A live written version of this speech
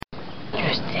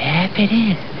tap it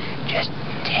in. Just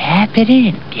tap it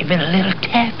in. Give it a little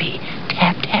tappy.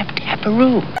 Tap, tap,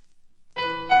 tap-a-roo.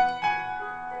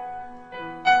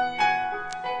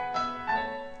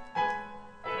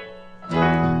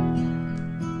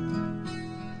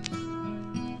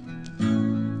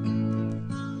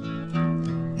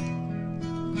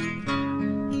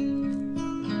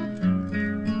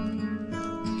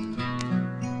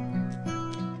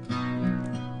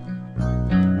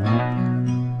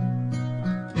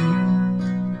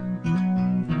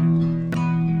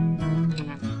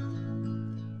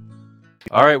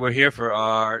 All right, we're here for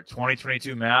our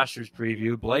 2022 Masters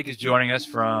preview. Blake is joining us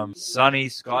from sunny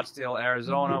Scottsdale,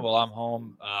 Arizona, while I'm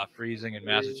home freezing in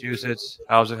Massachusetts.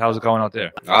 How's it going out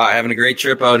there? Having a great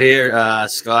trip out here,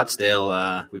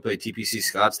 Scottsdale. We played TPC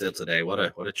Scottsdale today. What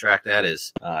a track that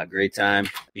is. Great time.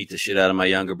 Beat the shit out of my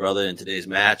younger brother in today's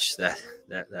match. That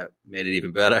made it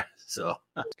even better. So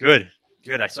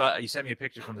Good. I saw you sent me a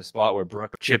picture from the spot where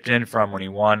Brooke chipped in from when he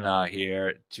won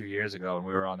here 2 years ago, and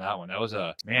we were on that one. That was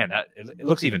it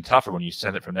looks even tougher when you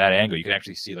send it from that angle. You can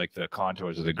actually see like the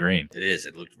contours of the green. it is.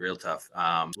 It looked real tough.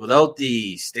 Without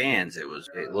the stands, it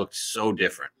looked so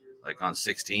different. Like on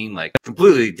 16, like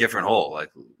completely different hole. Like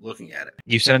looking at it.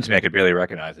 You sent it to me. I could barely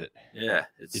recognize it. Yeah.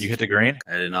 Did you hit the green?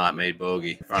 I did not. Made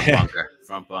bogey. Front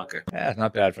bunker. Yeah, it's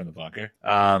not bad from the bunker.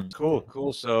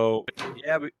 Cool. So,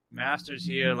 yeah, Masters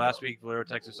here. Last week, Valero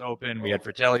Texas Open. We had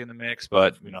Fratelli in the mix,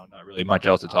 but, not really much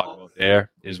else to talk about there.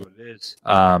 Is what it is.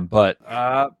 But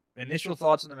initial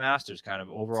thoughts on the Masters, kind of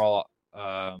overall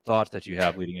thoughts that you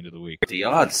have leading into the week. The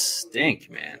odds stink,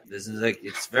 man. This is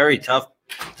it's very tough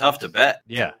to bet.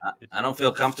 Yeah. I don't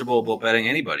feel comfortable about betting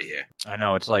anybody here. I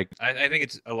know. It's like, I think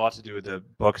it's a lot to do with the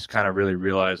books kind of really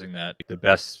realizing that the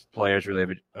best players really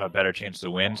have a better chance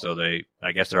to win. So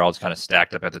I guess they're all just kind of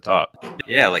stacked up at the top.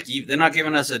 Yeah, like they're not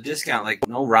giving us a discount, like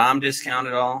no ROM discount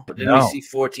at all. Didn't we see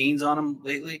 14s on them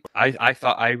lately? I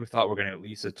thought we're going to at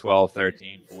least a 12,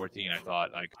 13, 14. I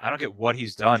thought, like, I don't get what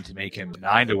he's done to make him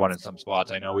 9-1 in some spots.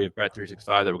 I know we have Bet365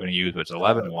 that we're going to use, but it's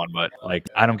 11-1. But like,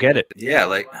 I don't get it. Yeah,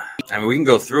 like, I mean, we can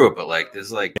go through it, but like,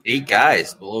 there's like 8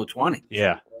 guys below 20.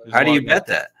 Yeah. How do you bet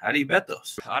that? How do you bet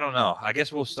those? I don't know. I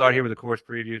guess we'll start here with the course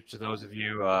preview. To those of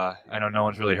you, I know no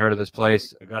one's really heard of this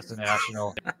place, Augusta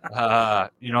National. A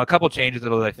couple changes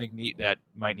that I think that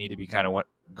might need to be kind of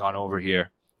gone over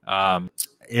here.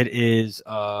 It is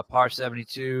par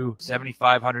 72,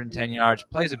 7,510 yards.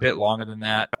 Plays a bit longer than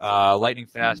that. Lightning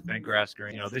fast, bent grass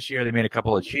green. This year they made a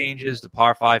couple of changes. The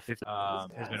par 5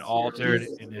 has been altered,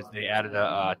 and they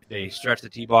added they stretched the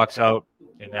tee box out,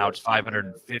 and now it's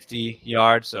 550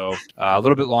 yards. So a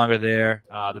little bit longer there.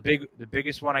 The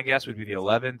biggest one, I guess, would be the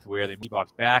 11th, where they moved the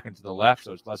box back and to the left,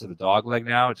 so it's less of a dog leg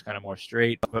now. It's kind of more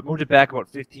straight, but moved it back about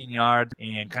 15 yards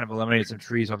and kind of eliminated some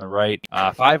trees on the right.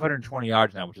 520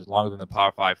 yards now, which is longer than the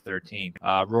par 5 13.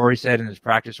 Rory said in his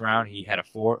practice round he had a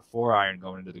 4 iron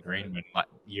going into the green. When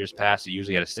years past, he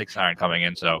usually had a 6 iron coming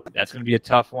in, so that's going to be a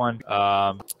tough one.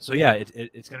 So yeah,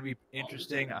 it's going to be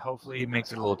interesting. Hopefully, it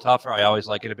makes it a little tougher. I always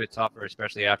like it a bit tougher,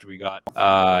 especially after we got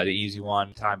the easy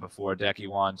one time before Decky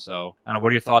won. So, I don't know, what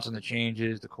are your thoughts on the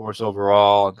changes, the course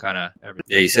overall, and kind of everything?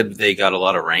 Yeah, you said they got a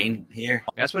lot of rain here.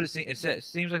 That's what it seems. It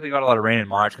seems like they got a lot of rain in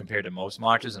March compared to most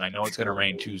Marches, and I know it's going to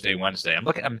rain Tuesday, Wednesday.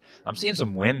 I'm seeing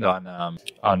some wind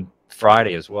on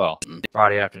Friday as well.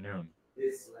 Friday afternoon.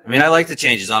 I mean, I like the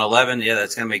changes on 11. Yeah,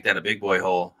 that's going to make that a big boy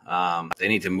hole. They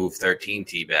need to move 13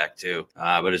 tee back too.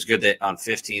 But it's good that on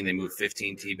 15 they moved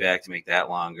 15 tee back to make that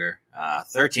longer.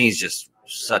 13 is just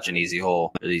such an easy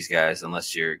hole for these guys,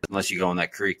 unless you go in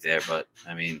that creek there. But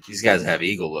I mean, these guys have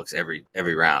eagle looks every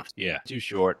round. Yeah, too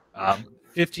short.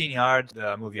 15 yards,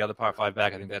 move the other par 5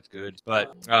 back. I think that's good.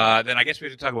 But then I guess we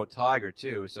have to talk about Tiger,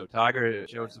 too. So Tiger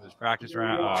showed some of his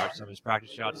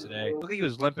practice shots today. I think he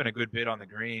was limping a good bit on the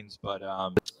greens, but,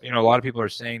 a lot of people are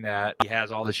saying that he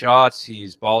has all the shots.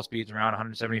 His ball speed's around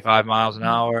 175 miles an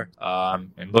hour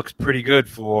and looks pretty good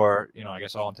for, I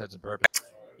guess, all intents and purposes.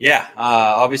 Yeah,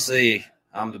 obviously,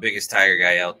 I'm the biggest Tiger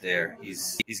guy out there.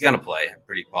 He's going to play. I'm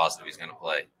pretty positive he's going to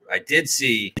play. I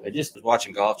just was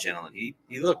watching Golf Channel, and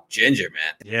he looked ginger,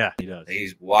 man. Yeah, he does.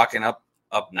 He's walking up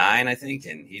 9, I think,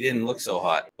 and he didn't look so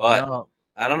hot. But no.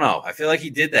 I don't know. I feel like he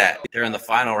did that during the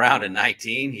final round in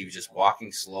 19. He was just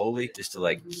walking slowly just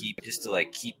to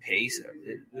keep pace.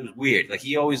 It was weird. Like,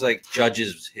 he always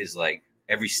judges his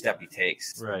every step he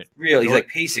takes. Right. Really, he's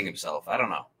pacing himself. I don't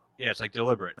know. Yeah, it's like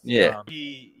deliberate. Yeah.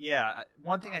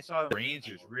 One thing I saw in the Marines,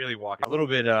 he was really walking a little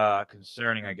bit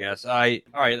concerning, I guess. I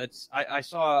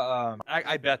saw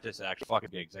I bet this actually fucking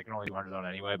big because I can only do 100 on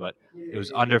anyway, but it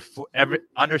was under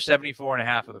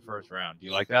 74.5 of the first round. Do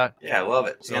you like that? Yeah, I love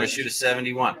it. He's going to shoot a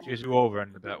 71. He's over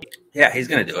in the bet. Yeah, he's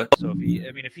going to do it. So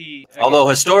if he Although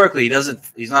historically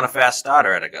he's not a fast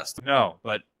starter at Augusta. no,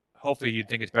 but hopefully you'd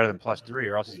think it's better than +3,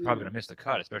 or else he's probably going to miss the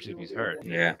cut, especially if he's hurt.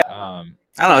 Yeah. I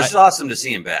don't know. It's just awesome to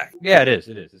see him back. Yeah, it is.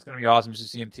 It is. It's going to be awesome just to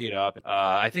see him tee it up.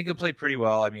 I think he'll play pretty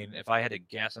well. I mean, if I had to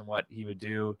guess on what he would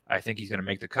do, I think he's going to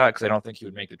make the cut because I don't think he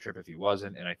would make the trip if he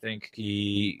wasn't. And I think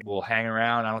he will hang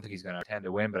around. I don't think he's going to tend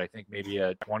to win, but I think maybe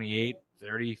a 28,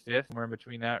 35th, somewhere in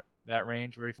between that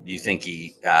range. Do you think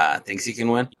he thinks he can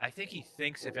win? I think he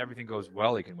thinks if everything goes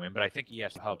well, he can win, but I think he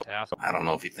has to help Tassel. I don't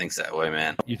know if he thinks that way,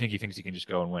 man. You think he thinks he can just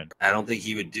go and win? I don't think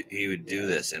he would do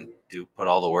this and put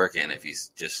all the work in if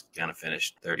he's just gonna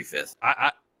finish 35th.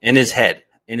 In his head,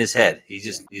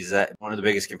 he's one of the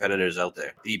biggest competitors out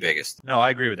there, the biggest. No,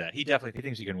 I agree with that. He definitely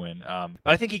thinks he can win. But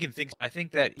I think he can think. I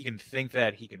think that he can think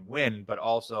that he can win, but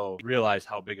also realize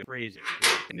how big a crazy it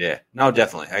is. Yeah, no,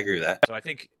 definitely, I agree with that. So I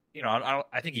think.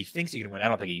 I think he thinks he can win. I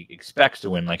don't think he expects to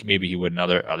win like maybe he would in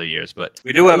other years. But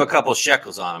we do have a couple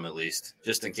shekels on him at least,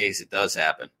 just in case it does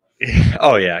happen.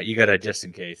 Oh yeah, you got to just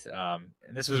in case. And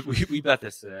this was we bet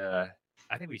this.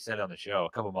 I think we said it on the show a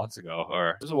couple months ago, or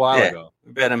it was a while ago.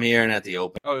 We bet him here and at the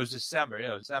Open. Oh, it was December.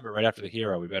 Yeah, it was December, right after the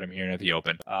Hero. We bet him here and at the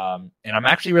Open. And I'm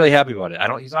actually really happy about it.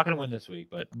 He's not going to win this week,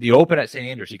 but the Open at St.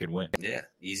 Andrews, he could win. Yeah,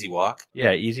 easy walk.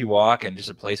 Yeah, easy walk, and just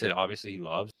a place that obviously he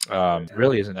loves.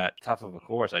 Really isn't that tough of a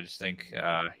course. I just think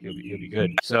he'll be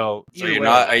good. So you're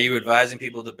not? Are you advising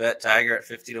people to bet Tiger at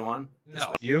 50-1?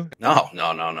 No, you? No.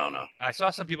 I saw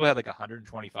some people had like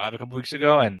 125 a couple weeks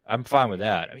ago, and I'm fine with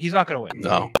that. He's not going to win.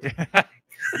 No.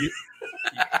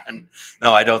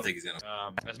 No, I don't think he's gonna.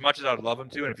 As much as I would love him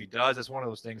to, and if he does, it's one of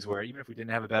those things where even if we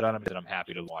didn't have a bet on him, then I'm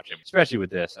happy to watch him, especially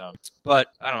with this. But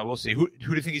I don't know. We'll see. Who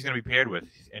do you think he's going to be paired with?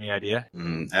 Any idea?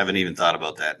 Haven't even thought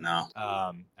about that. No.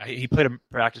 He played a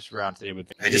practice round today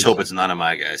with. I just hope it's none of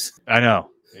my guys. I know.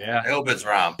 Yeah. I hope it's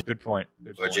Rahm. Good point.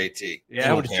 Or JT.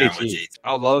 Yeah, I would JT.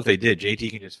 I'll love if they did.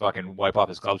 JT can just fucking wipe off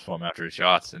his clubs for him after his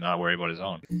shots and not worry about his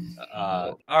own.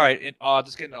 All right,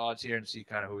 let's get into odds here and see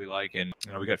kind of who we like. And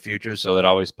we got futures, so that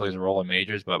always plays a role in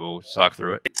majors, but we'll talk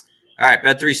through it. All right,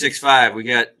 Bet365. We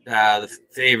got the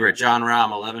favorite Jon Rahm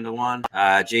 11-1,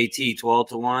 JT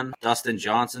 12-1, Dustin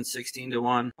Johnson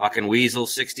 16-1, fucking Weasel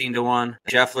 16-1,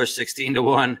 Scheffler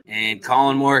 16-1, and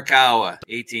Colin Morikawa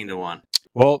 18-1.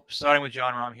 Well, starting with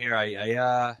Jon Rahm here,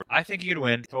 I think he could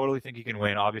win. Totally think he can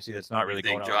win. Obviously, that's not really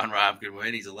going on. Jon Rahm could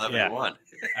win? He's 11-1.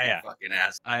 Yeah. Fucking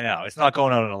ass. I know. It's not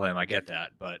going out on a limb. I get that.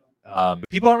 But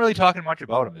people aren't really talking much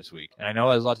about him this week. And I know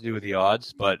it has a lot to do with the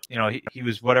odds, but, he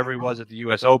was whatever he was at the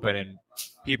U.S. Open, and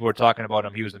people were talking about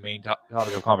him. He was the main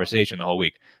topic of conversation the whole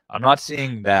week. I'm not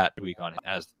seeing that week on him,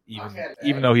 as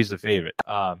even though he's the favorite.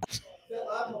 Oh,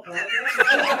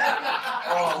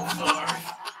 Lord.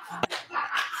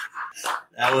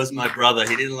 That was my brother.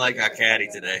 He didn't like our caddy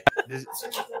today. Did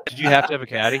you have to have a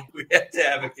caddy? We had to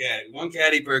have a caddy. One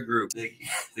caddy per group.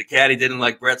 The caddy didn't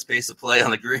like Brett's pace of play on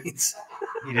the greens.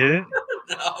 He didn't?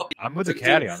 No. I'm with the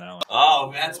caddy on that one. Oh,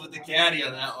 Matt's with the caddy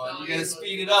on that one. You got to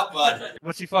speed it up, bud.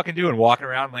 What's he fucking doing? Walking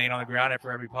around, laying on the ground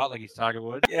after every putt like he's Tiger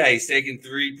Woods? Yeah, he's taking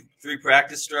three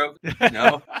practice strokes.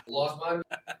 No? Lost mine?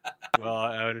 Well,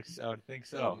 I would think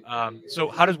so. So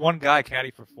how does one guy caddy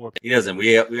for 4 people? He doesn't.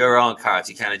 We are on cards.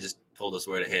 He kind of just told us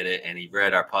where to hit it, and he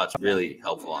read our putts. Really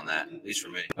helpful on that, at least for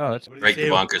me. Oh, that's break the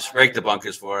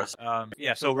bunkers for us.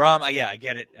 Yeah. So Rahm, I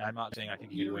get it. I'm not saying I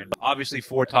think he can win. Obviously,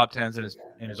 4 top 10s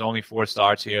in his only 4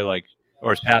 starts here,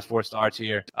 or his past 4 starts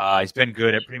here. He's been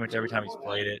good at pretty much every time he's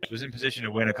played it. He was in position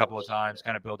to win a couple of times.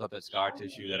 Kind of built up that scar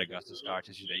tissue, that Augusta scar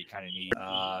tissue that you kind of need.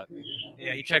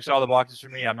 Yeah, he checks all the boxes for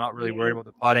me. I'm not really worried about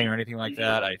the putting or anything like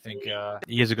that. I think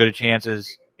he has as good a chance as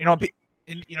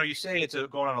you say it's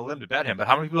going on a limb to bet him, but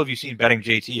how many people have you seen betting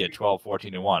JT at 12,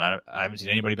 14-1? I haven't seen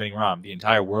anybody betting Rahm. The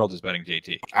entire world is betting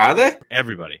JT. Are they?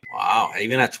 Everybody. Wow,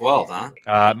 even at 12,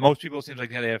 huh? Most people it seems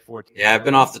like they have 14. Yeah, I've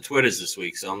been off the Twitters this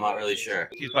week, so I'm not really sure.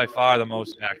 He's by far the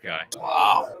most backed guy.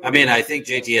 Wow. I mean, I think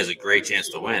JT has a great chance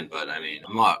to win, but I mean,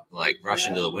 I'm not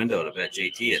rushing to the window to bet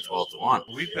JT at 12-1.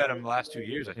 We've bet him the last 2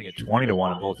 years, I think, at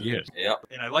 20-1 in both years. Yep.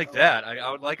 And I like that.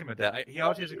 I would like him at that. He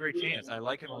always has a great chance. I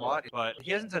like him a lot, but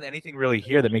he hasn't done anything really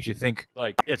here that makes you think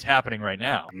it's happening right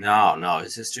now. No,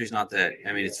 his history's not that.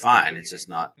 I mean, it's fine. It's just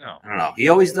not. No. I don't know. He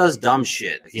always does dumb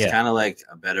shit. He's Yeah. kind of like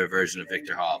a better version of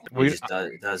Victor Hall. He just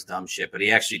does dumb shit, but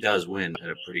he actually does win at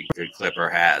a pretty good clip, or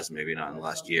has. Maybe not in the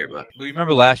last year, but We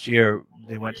remember last year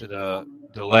they went to the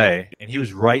delay, and he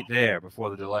was right there before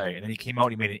the delay, and then he came out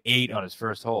and he made an 8 on his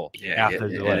first hole after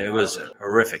the delay. And it was a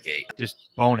horrific 8. Just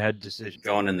bonehead decision.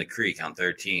 Going in the creek on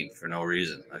 13 for no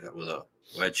reason, like with a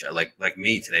wedge, like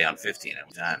me today on 15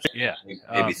 at times. Yeah,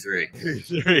 maybe 3.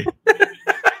 3.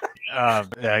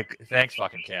 Yeah, thanks,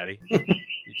 fucking caddy.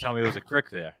 You tell me it was a crick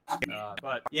there.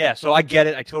 But yeah, so I get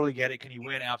it. I totally get it. Can he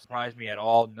win? Out surprise me at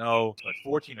all? No. But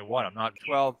 14-1. I'm not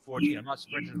 12, 14. I'm not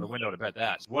sprinting to the window to bet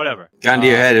that. Whatever. Gun to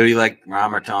your head. Who do you like,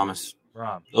 Rahm or Thomas?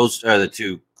 Rahm. Those are the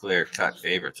 2 clear-cut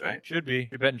favorites, right? Should be.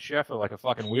 You're betting Scheffler like a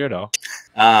fucking weirdo.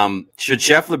 Should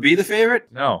Scheffler be the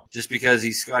favorite? No. Just because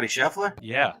he's Scotty Scheffler?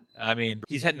 Yeah. I mean,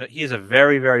 he has a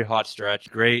very, very hot stretch.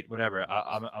 Great, whatever.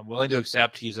 I'm willing to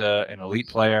accept he's an elite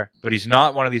player, but he's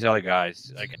not one of these other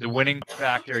guys. Like the winning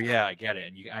factor, yeah, I get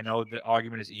it. And I know the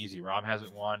argument is easy. Rahm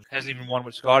hasn't even won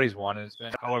what Scotty's won, and it's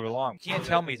been however long. You can't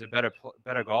tell me he's a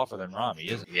better golfer than Rahm. He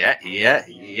isn't. Yeah,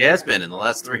 he has been in the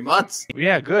last 3 months.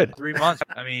 Yeah, good. 3 months.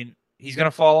 I mean, he's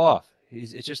gonna fall off.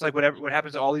 It's just like what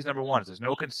happens to all these number ones. There's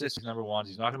no consistent number ones.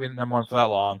 He's not going to be the number one for that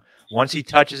long. Once he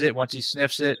touches it, once he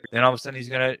sniffs it, then all of a sudden he's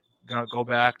going to go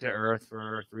back to earth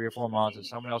for 3 or 4 months, and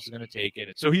someone else is going to take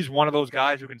it. So he's one of those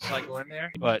guys who can cycle in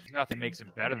there, but nothing makes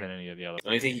him better than any of the others.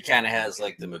 Don't you think he kind of has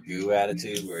like the Magoo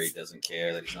attitude where he doesn't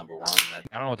care that he's number one? I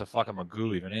don't know what the fuck a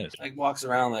Magoo even is. Like walks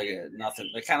around like nothing,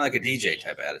 like kind of like a DJ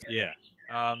type attitude. Yeah.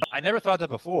 I never thought that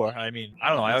before. I mean, I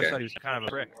don't know. I always thought he was kind of a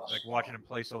prick. Like watching him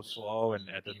play so slow, and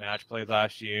at the match play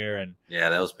last year, and yeah,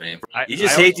 that was painful. You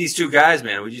just hate these 2 guys,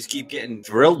 man. We just keep getting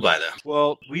thrilled by them.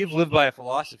 Well, we've lived by a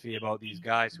philosophy about these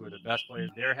guys who are the best players.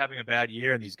 They're having a bad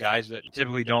year, and these guys that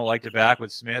typically don't like to back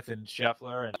with Smith and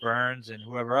Scheffler and Burns and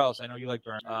whoever else. I know you like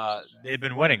Burns. They've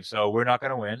been winning, so we're not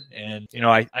going to win. And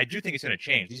I do think it's going to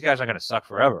change. These guys aren't going to suck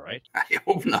forever, right? I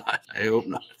hope not.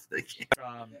 They can't.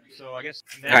 So I guess.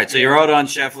 All right, so you're out on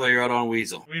Scheffler. You're out on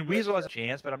Weasel. I mean, Weasel has a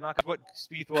chance, but I'm not. What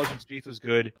Spieth was when Spieth was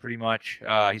good, pretty much.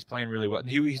 He's playing really well.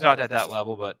 He's not at that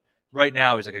level, but right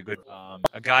now he's like a good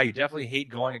a guy you definitely hate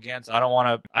going against. I don't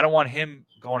want him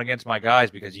going against my guys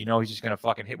because he's just gonna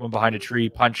fucking hit one behind a tree,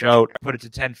 punch out, put it to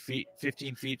 10 feet,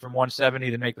 15 feet from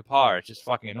 170 to make the par. It's just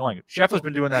fucking annoying. Scheffler's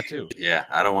been doing that too. Yeah,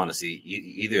 I don't want to see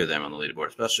either of them on the leaderboard,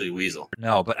 especially Weasel.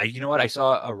 No, but you know what? I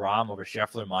saw a Rahm over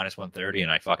Scheffler minus 130,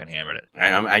 and I fucking hammered it.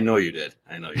 I know you did.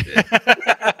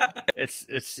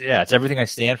 It's everything I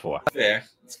stand for.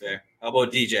 It's fair. How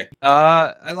about DJ?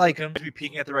 I like him to be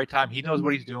peaking at the right time. He knows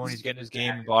what he's doing. He's getting his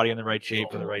game and body in the right shape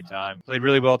for the right time. Played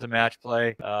really well at the match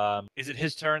play. Is it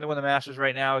his turn to win the Masters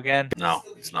right now again? No,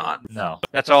 it's not. No.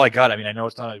 That's all I got. I mean, I know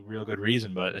it's not a real good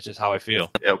reason, but it's just how I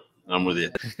feel. Yep. I'm with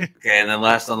you. Okay, and then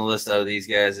last on the list out of these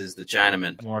guys is the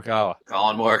Chinaman. Morikawa.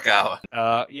 Colin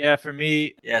Morikawa. Yeah, for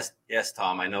me. Yes,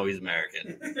 Tom. I know he's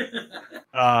American.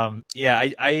 Yeah,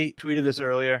 I tweeted this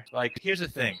earlier. Like, here's the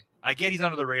thing. I get he's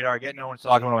under the radar. I get no one's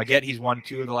talking about him. I get he's won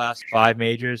 2 of the last 5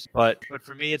 majors. But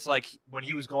for me, it's like when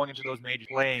he was going into those majors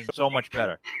playing so much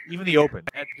better. Even the Open.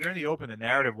 During the Open, the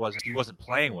narrative wasn't he wasn't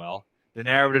playing well. The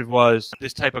narrative was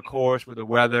this type of course with the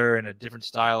weather and a different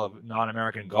style of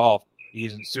non-American golf he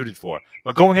isn't suited for.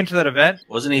 But going into that event...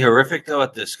 Wasn't he horrific, though,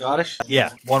 at the Scottish? Yeah,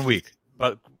 1 week.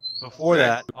 But before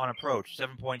that, on approach,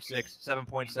 7.6,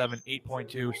 7.7,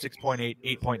 8.2,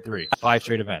 6.8, 8.3. 5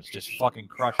 straight events. Just fucking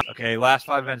crushed. Okay, last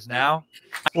 5 events now.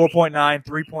 4.9,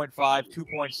 3.5,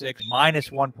 2.6, minus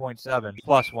 1.7,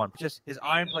 plus 1. Just his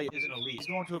iron play isn't elite. He's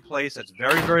going to a place that's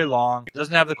very, very long.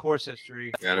 Doesn't have the course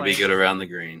history. Gotta be good around the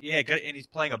green. Yeah, and he's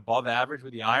playing above average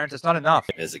with the irons. That's not enough.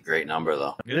 It's a great number,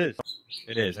 though. It is.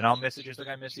 It is. And I'll miss it just like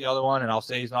I missed the other one, and I'll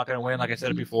say he's not going to win, like I said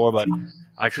it before, but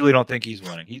I truly don't think he's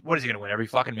winning. What is he going to win? Every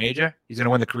fucking major? He's going to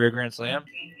win the career Grand Slam?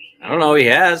 I don't know. He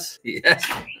has.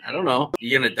 I don't know.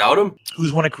 You going to doubt him?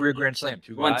 Who's won a career Grand Slam?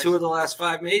 2 guys? Won 2 of the last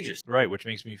 5 majors. Right, which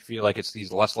makes me feel like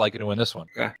he's less likely to win this one.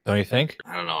 Okay. Don't you think?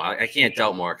 I don't know. I can't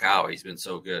doubt Morikawa. He's been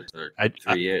so good for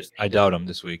 3 years. I doubt him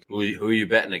this week. Who are you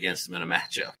betting against him in a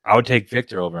matchup? I would take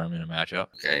Victor over him in a matchup.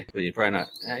 Okay, but you probably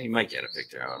not. You might get a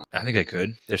Victor out. I think I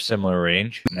could. They're similar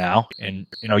range now. And,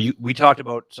 we talked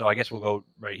about, so I guess we'll go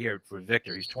right here for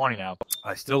Victor. He's 20 now.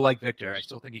 I still like Victor. I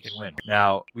still think he can win.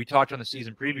 Now, we talked on the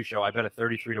season preview show. I bet a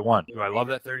 33-1. Do I love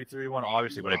that 33-1?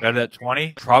 Obviously, but I bet that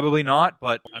 20? Probably not,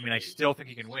 but I mean, I still think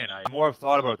he can win. The more I've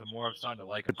thought about it, the more I'm starting to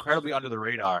like him. Incredibly under the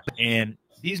radar. And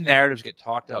these narratives get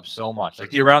talked up so much.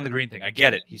 Like the around the green thing. I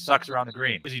get it. He sucks around the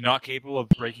green. Is he not capable of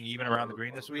breaking even around the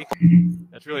green this week?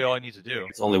 That's really all he needs to do.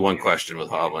 It's only one question with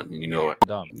Hovland, and you know it.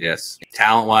 Dumb. Yes.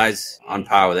 Talent-wise, on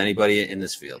par with anybody in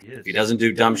this field. If he doesn't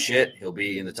do dumb shit, he'll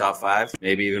be in the top 5,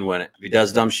 maybe even win it. If he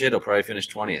does dumb shit, he'll probably finish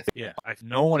 20th. Yeah.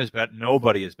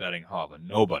 Nobody is betting Hovland.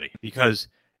 Nobody. Because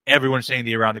everyone's saying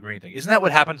the around the green thing. Isn't that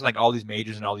what happens in like all these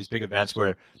majors and all these big events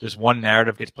where this one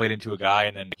narrative gets played into a guy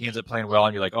and then he ends up playing well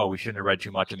and you're like, oh, we shouldn't have read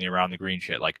too much in the around the green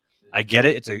shit. Like, I get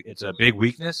it. It's a big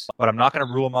weakness, but I'm not going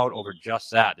to rule him out over just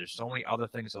that. There's so many other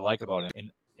things to like about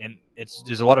him. And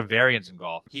there's a lot of variance in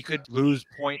golf. He could lose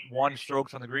 0.1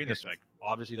 strokes on the green this week.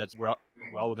 Obviously, that's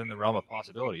well within the realm of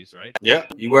possibilities, right? Yeah.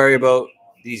 You worry about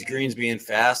these greens being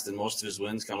fast, and most of his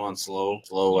wins come on slow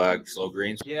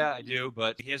greens. Yeah, I do,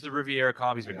 but he has the Riviera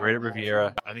comp. He's been great at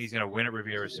Riviera. I think he's going to win at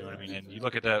Riviera soon. I mean, and you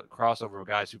look at the crossover of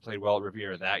guys who played well at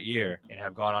Riviera that year and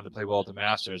have gone on to play well at the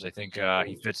Masters. I think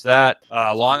he fits that.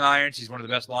 Long irons, he's one of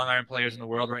the best long iron players in the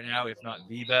world right now, if not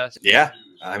the best. Yeah.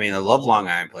 I mean, I love long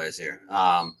iron players here.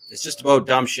 It's just about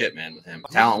dumb shit, man, with him.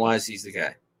 Talent-wise, he's the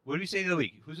guy. What do you say to the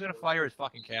league? Who's going to fire his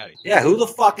fucking caddy? Yeah, who the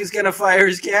fuck is going to fire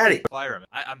his caddy? Fire him.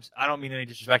 I don't mean any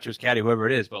disrespect to his caddy, whoever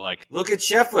it is, but like, look at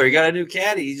Scheffler. He got a new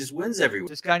caddy. He just wins every week.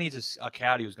 this guy needs a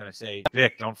caddy who's going to say,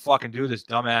 Vic, don't fucking do this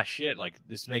dumbass shit. Like,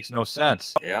 this makes no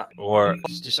sense. Yeah. Or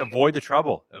just avoid the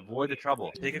trouble. Avoid the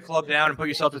trouble. Take a club down and put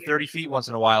yourself to 30 feet once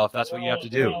in a while if that's what you have to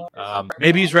do.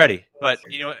 Maybe he's ready. But,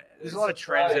 you know, there's a lot of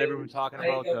trends that everyone's talking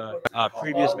about. The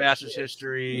previous Masters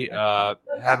history,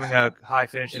 having a high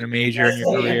finish in a major in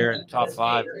your career, in the top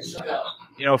 5.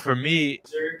 You know, for me,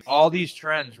 all these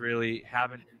trends really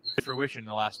haven't fruition in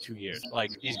the last 2 years.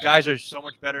 Like, these guys are so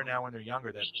much better now when they're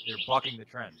younger that they're bucking the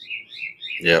trends.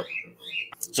 Yep.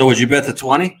 So would you bet the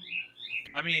 20?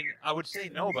 I mean, I would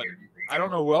say no, but I don't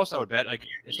know who else I would bet. Like,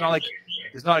 it's not like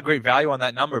there's not a great value on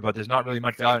that number, but there's not really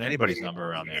much value in anybody's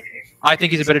number around there. I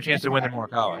think he's a better chance to win than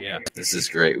Morikawa. Yeah. This is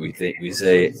great. We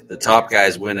say the top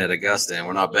guys win at Augusta, and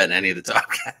we're not betting any of the top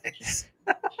guys.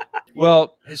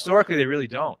 Well, historically, they really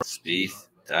don't. Spieth,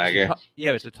 Tiger,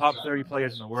 Yeah, it's the top 30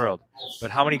 players in the world, but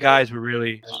how many guys were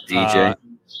really DJ,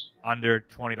 under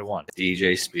 20 to 1?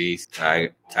 DJ, Spieth,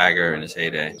 Tiger in his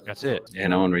heyday. That's it. Yeah,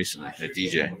 no one recently.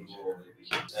 DJ.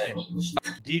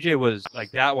 DJ was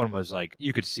like, that one was like,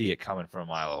 you could see it coming from a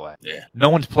mile away. Yeah. No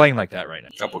one's playing like that right now.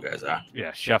 A couple guys are.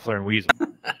 Yeah, Scheffler and Weasel.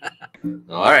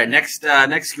 All right, next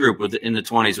group in the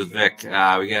 20s with Vic.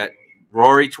 We got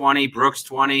Rory 20, Brooks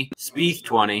 20, Spieth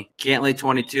 20, Cantlay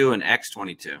 22, and X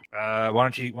 22. Why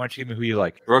don't you give me who you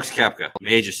like? Brooks Koepka,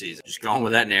 major season. Just going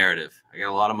with that narrative. I got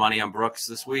a lot of money on Brooks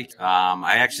this week.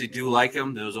 I actually do like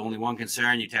him. There was only one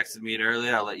concern. You texted me it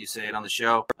earlier. I'll let you say it on the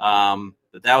show.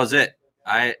 But that was it.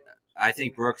 I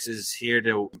think Brooks is here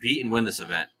to beat and win this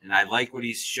event, and I like what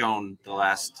he's shown the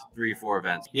last 3 or 4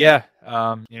 events. Yeah,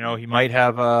 you know, he might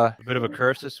have a bit of a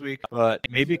curse this week, but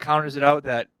maybe it counters it out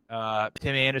that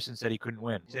Tim Anderson said he couldn't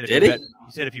win. He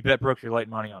said if you bet Brooks, you're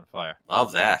lighting money on fire.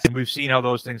 Love that. And we've seen how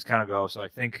those things kind of go, so I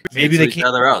think Maybe they each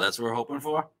other out. That's what we're hoping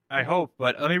for. I hope,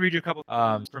 but let me read you a couple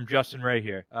from Justin Ray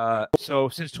here. So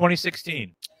since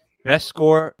 2016, best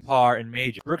score par in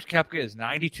major. Brooks Koepka is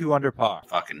 92 under par.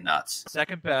 Fucking nuts.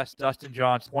 Second best, Dustin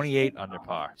Johnson, 28 under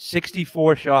par.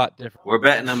 64 shot difference. We're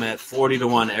betting him at 40 to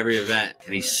 1 every event,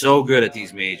 and he's so good at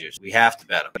these majors. We have to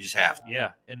bet him. We just have to.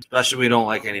 Yeah. And especially we don't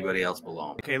like anybody else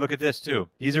below him. Okay, look at this too.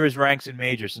 These are his ranks in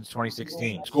majors since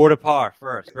 2016. Score to par,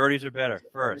 first. Birdies are better,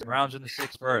 first. Rounds in the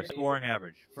 6th, first. Scoring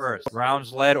average, first.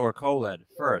 Rounds led or co-led,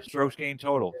 first. Strokes gained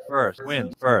total, first.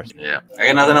 Wins, first. Yeah. I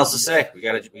got nothing else to say. We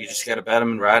just got to bet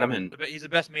him and ride him. And he's the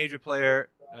best major player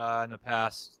in the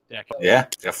past decade. Yeah,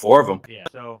 got 4 of them. Yeah,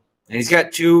 so. And he's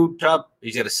got 2 top.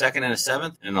 He's got a 2nd and a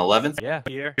 7th and an 11th. Yeah,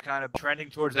 here kind of trending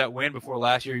towards that win. Before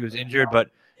last year, he was injured, but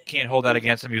can't hold that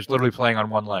against him. He was literally playing on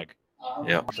one leg.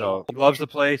 Yeah. So he loves the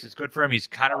place. It's good for him. He's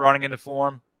kind of running into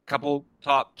form. Couple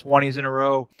top 20s in a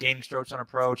row, gaining strokes on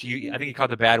approach. I think he caught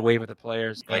the bad wave with the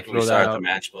players. Like when we started the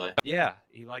match play. Yeah,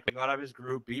 he got out of his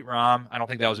group, beat Rahm. I don't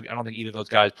think either of those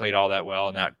guys played all that well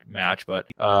in that match, but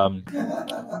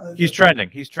he's trending.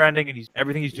 He's trending, and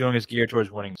everything he's doing is geared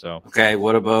towards winning. So okay,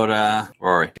 what about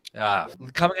Rory?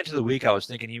 Coming into the week, I was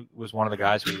thinking he was one of the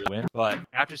guys who would win, but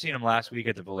after seeing him last week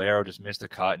at the Valero, just missed the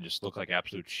cut and just looked like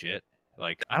absolute shit.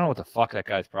 Like, I don't know what the fuck that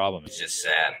guy's problem is. He's just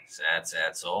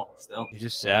sad soul still. He's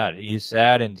just sad. He's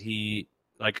sad, and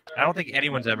I don't think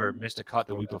anyone's ever missed a cut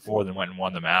the week before then went and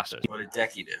won the Masters. What did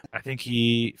Decky do? I think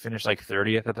he finished like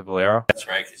 30th at the Valero. That's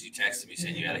right, because you texted me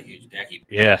saying you had a huge Decky.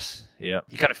 Yes, yeah.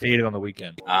 He kind of faded on the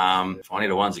weekend. 20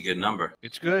 to 1's a good number.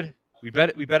 It's good. We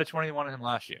bet a 21 on him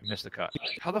last year. Missed the cut.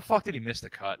 How the fuck did he miss the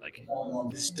cut? Like,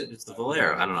 it's the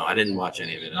Valero. I don't know. I didn't watch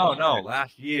any of it. No,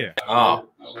 last year. Oh.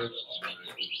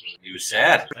 He was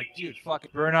sad. Like, dude,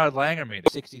 fucking Bernard Langer made the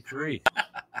 63.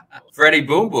 Freddie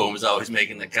Boom Boom is always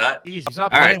making the cut. He's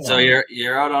not all playing right, so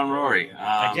you're out on Rory.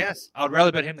 I guess. I would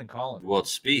rather bet him than Collins. Well,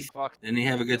 it's Spieth. Fuck. Didn't he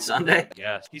have a good Sunday?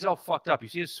 Yes. He's all fucked up. You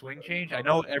see his swing change? I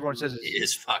know everyone says he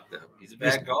is fucked up. He's a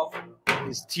bad golfer.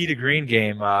 his tee to green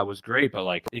game was great, but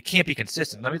like it can't be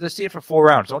consistent. Let's see it for 4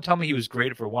 rounds. Don't tell me he was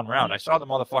great for 1 round. I saw the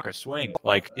motherfucker swing.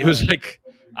 Like it was like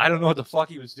I don't know what the fuck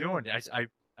he was doing.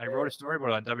 I wrote a story about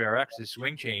it on WRX. His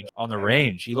swing change on the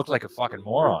range. He looked like a fucking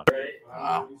moron.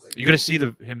 Wow. You're gonna see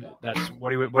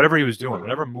whatever he was doing,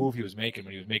 whatever move he was making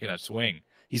when he was making that swing.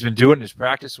 He's been doing his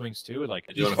practice swings too. Like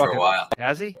Been doing it for a while.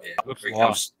 Has he? Yeah. Looks He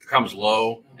lost. comes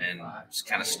low and just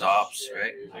kind of stops,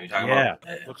 right? Are you talking Yeah,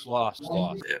 about? looks lost.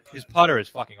 Lost. Yeah. His putter is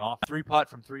fucking off. 3-putt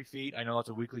from 3 feet. I know that's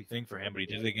a weekly thing for him, but he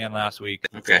did it again last week.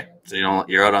 Okay, so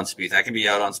you're out on Spieth. I can be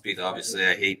out on Spieth. Obviously,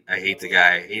 I hate the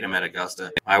guy. I hate him at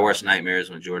Augusta. My worst nightmare is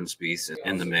when Jordan Spieth's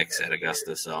in the mix at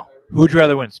Augusta. So Who'd you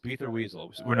rather win, Spieth or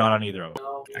Weasel? We're not on either of them.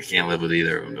 I can't live with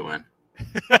either of them to win.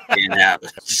 Can't have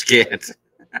it. Just can't.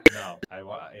 No,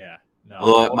 yeah. No.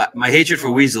 Although my hatred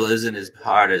for Weasel isn't as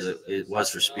hard as it was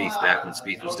for Spieth back when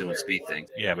Spieth was doing Spieth things.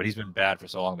 Yeah, but he's been bad for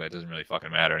so long that it doesn't really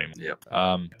fucking matter anymore. Yep.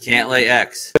 Cantlay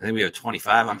X. I think we have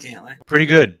 25 on Cantlay. Pretty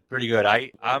good.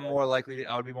 I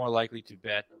would be more likely to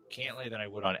bet Cantlay than I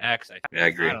would on X. I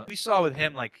agree. We saw with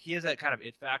him, like, he has that kind of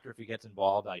it factor if he gets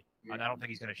involved. I don't think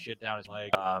he's going to shit down his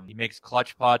leg. He makes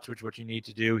clutch putts, which is what you need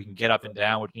to do. He can get up and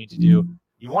down, what you need to do.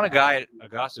 You want a guy at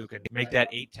Augusta who can make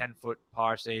that 8-10 foot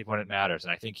par save when it matters,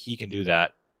 and I think he can do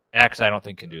that. X, I don't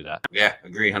think can do that. Yeah,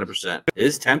 agree 100%. It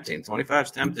is tempting. 25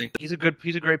 is tempting. He's a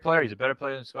great player. He's a better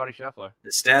player than Scotty Scheffler.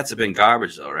 The stats have been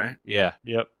garbage, though, right? Yeah.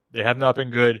 Yep. They have not been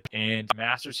good, and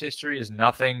Masters history is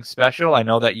nothing special. I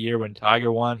know that year when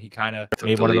Tiger won, he kind of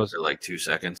made one of those for like 2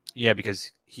 seconds. Yeah,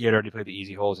 because he had already played the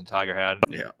easy holes and Tiger had.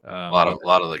 Yeah, a lot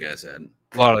of the guys had.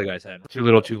 A lot of the guys had. Too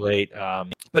little, too late.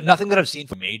 But nothing that I've seen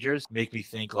from majors make me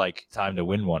think like time to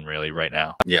win one really right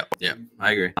now. Yeah,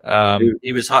 I agree.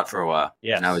 He was hot for a while.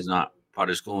 Yeah, now he's not.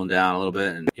 Putter's cooling down a little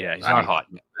bit, and yeah, he's not hot.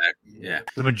 Yeah,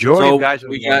 the majority of guys who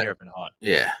won here have been hot.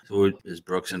 Yeah, so is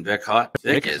Brooks and Vic hot?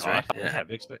 Vic is hot. right. Yeah,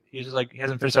 Vic's. He's like he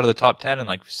hasn't finished out of the top 10 in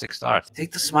like 6 starts.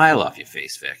 Take the smile off your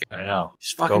face, Vic. I know.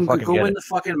 Just go win the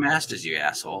fucking Masters, you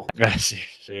asshole.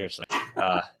 Seriously.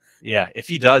 Yeah, if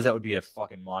he does, that would be a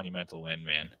fucking monumental win,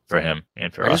 man, for him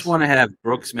and for us. I just want to have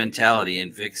Brooks' mentality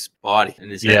in Vic's body in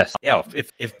his head. Yes. Yeah,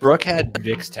 if Brooke had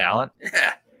Vic's talent,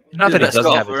 yeah. Not that he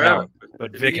doesn't have the talent,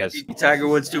 but Vic has. Tiger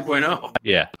Woods 2.0.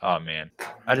 Yeah. Oh, man.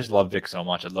 I just love Vic so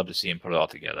much. I'd love to see him put it all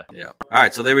together. Yeah. All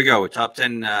right, so there we go. We're top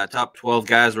 10, top 12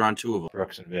 guys. We're on 2 of them.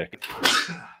 Brooks and Vic.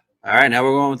 All right, now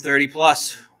we're going 30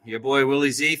 plus. Your boy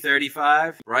Willie Z,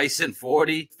 35. Bryson,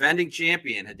 40. Defending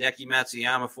champion, Hideki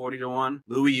Matsuyama, 40-1.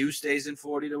 Louis Yu stays in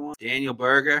 40-1. Daniel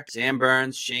Berger, Sam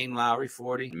Burns, Shane Lowry,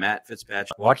 40. Matt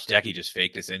Fitzpatrick. Watch Decky just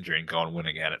fake this injury and go and win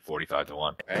again at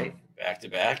 45-1. Right? Back to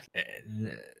back.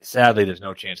 Sadly, there's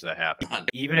no chance of that happening.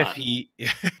 Even if he...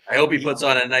 I hope he puts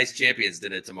on a nice Champions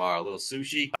dinner tomorrow. A little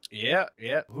sushi. Yeah.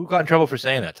 Who got in trouble for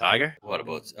saying that? Tiger? What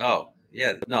about... Oh.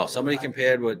 Yeah, no, somebody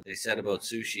compared what they said about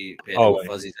sushi to what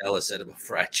Fuzzy Ellis said about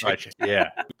fried chicken. Yeah,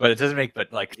 but it doesn't make,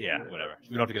 whatever.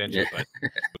 We don't have to get into it,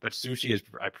 but sushi is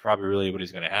probably really what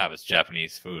he's going to have. It's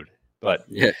Japanese food. But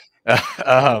yeah,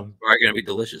 probably going to be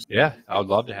delicious. Yeah, I would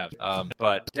love to have.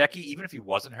 But Decky, even if he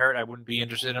wasn't hurt, I wouldn't be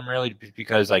interested in him really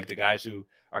because like the guys who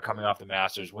are coming off the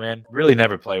Masters win really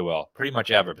never play well, pretty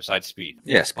much ever besides Spieth.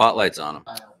 Yeah, spotlight's on him.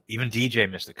 Even DJ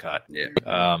missed the cut.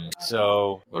 Yeah.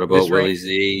 So what about Willie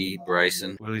Z,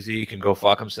 Bryson? Willie Z can go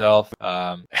fuck himself.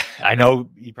 I know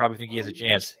you probably think he has a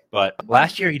chance, but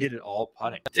last year he did it all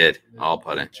putting. All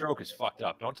putting. Stroke is fucked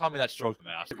up. Don't tell me that stroke's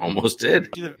massive. Almost did.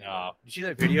 No. You see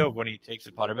that video of when he takes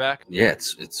the putter back? Yeah,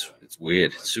 it's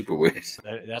weird. It's super weird.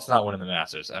 That's not winning the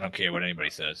Masters. I don't care what anybody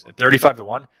says. At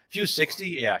 35-1, if you was 60,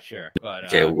 yeah, sure. But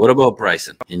okay, what about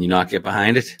Bryson? Can you not get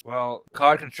behind it? Well,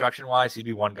 card construction wise, he'd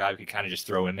be one guy we could kind of just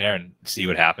throw in there and see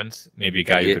what happens. Maybe a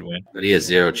guy who could win. But he has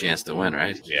zero chance to win,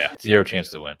 right? Yeah, 0 chance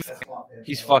to win.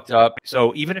 He's fucked up.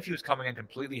 So even if he was coming in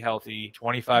completely healthy,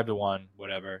 25-1,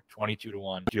 whatever,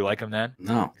 22-1, do you like him then?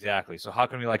 No. Exactly. So how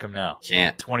can we like him now?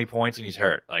 Can't. 20 points and he's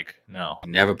hurt. Like, no. He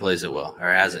never plays it well,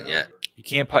 or hasn't yet. You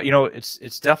can't putt. You know, it's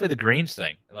definitely the greens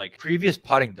thing. Like previous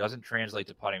putting doesn't translate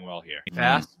to putting well here.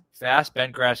 Fast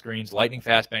bent grass greens, lightning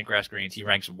fast bent grass greens. He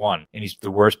ranks 1, and he's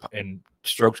the worst in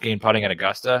strokes gained putting at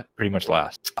Augusta. Pretty much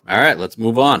last. All right, let's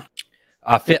move on.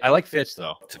 I like Fitz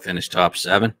though to finish top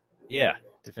 7. Yeah,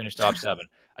 to finish top 7.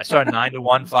 I started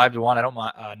 9-1, 5-1. I don't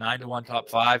mind 9-1 top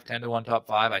 5, 10-1 top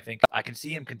 5. I think I can see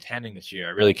him contending this year.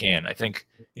 I really can. I think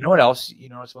you know what else you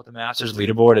notice about the Masters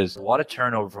leaderboard is a lot of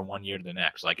turnover from one year to the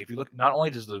next. Like if you look, not only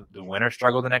does the winner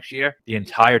struggle the next year, the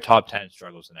entire top 10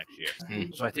 struggles the next year.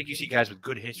 So I think you see guys with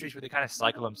good histories where they kind of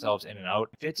cycle themselves in and out.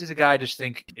 Fitz is a guy I just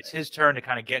think it's his turn to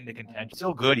kind of get into contention.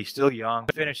 Still good. He's still young.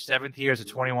 Finished 7th here as a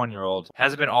 21-year-old.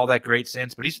 Hasn't been all that great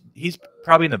since, but he's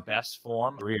probably in the best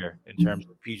form career in terms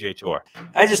PGA Tour.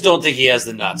 I just don't think he has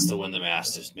the nuts to win the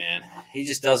Masters, man. He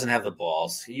just doesn't have the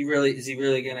balls. Is he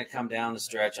really going to come down the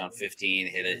stretch on 15,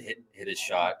 hit his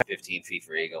shot 15 feet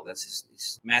for eagle?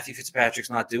 Matthew Fitzpatrick's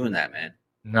not doing that, man.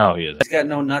 No, he isn't. He's got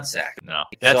no nutsack. No.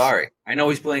 Sorry. I know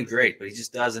he's playing great, but he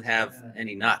just doesn't have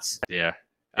any nuts. Yeah.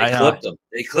 They clipped him.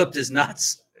 They clipped his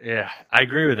nuts. Yeah, I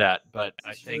agree with that, but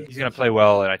I think he's going to play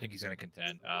well, and I think he's going to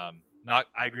contend.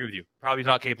 I agree with you. Probably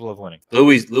not capable of winning.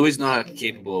 Louis not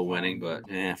capable of winning, but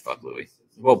fuck Louis.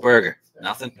 What about Berger?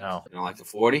 Nothing? No. You don't like the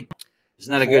 40?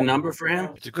 Isn't that a good number for him?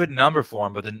 It's a good number for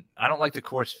him, but then I don't like the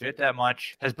course fit that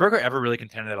much. Has Berger ever really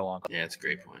contended at a long course? Yeah, it's a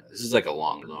great point. This is like a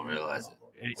long, I don't realize it.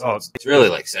 It's really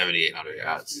like 7,800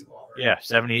 yards. Yeah,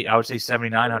 70. I would say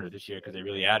 7,900 this year because they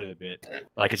really added a bit.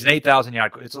 Like it's an 8,000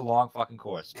 yard. It's a long fucking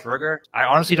course. Berger, I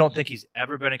honestly don't think he's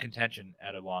ever been in contention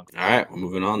at a long course. All right, we're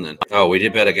moving on then. Oh, we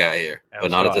did bet a guy here, That but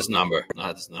was not at God. this number. Not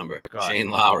at this number. God.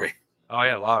 Shane Lowry. Oh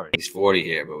yeah, Lowry. He's 40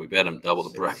 here, but we bet him double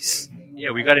the price.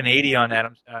 Yeah, we got an 80 on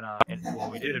Adam.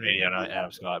 We did an 80 on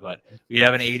Adam Scott, but we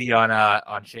have an 80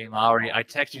 on Shane Lowry. I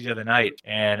texted you the other night,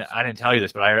 and I didn't tell you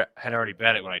this, but I had already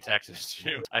bet it when I texted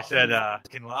you. I said,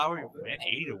 "Can Lowry win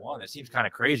 80 to 1? That seems kind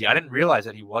of crazy." I didn't realize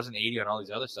that he wasn't 80 on all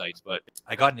these other sites, but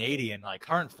I got an 80, and like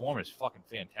current form is fucking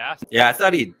fantastic. Yeah, I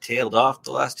thought he tailed off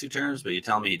the last two terms, but you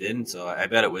tell me he didn't, so I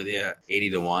bet it with you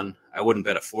 80 to 1. I wouldn't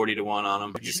bet a 40 to 1 on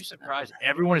him. You'd be surprised.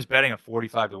 Everyone is betting a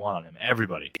 45 to 1 on him.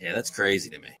 Everybody. Yeah, that's crazy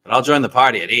to me. But I'll join the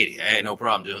party at 80. I ain't no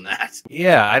problem doing that.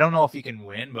 Yeah, I don't know if he can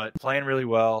win, but playing really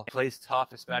well. Plays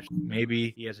tough, especially.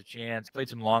 Maybe he has a chance. Played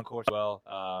some long course well.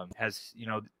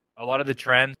 A lot of the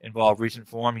trends involve recent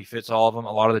form. He fits all of them.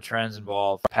 A lot of the trends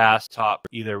involve past top,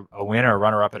 either a win or a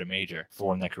runner-up at a major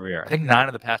for in their career. I think 9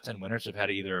 of the past 10 winners have had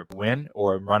either a win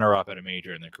or a runner-up at a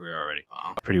major in their career already.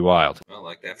 Wow. Pretty wild. I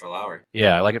like that for Lowry.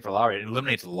 Yeah, I like it for Lowry. It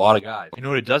eliminates a lot of guys. You know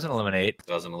what it doesn't eliminate?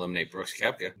 Doesn't eliminate Brooks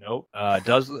Koepka. Nope.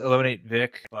 Does eliminate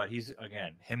Vic, but he's,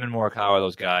 again, him and Morikawa,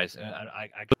 those guys. And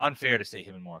unfair to say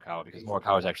him and Morikawa because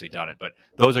Morikawa's actually done it. But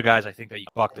those are guys I think that you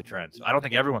buck the trends. I don't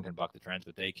think everyone can buck the trends,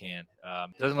 but they can.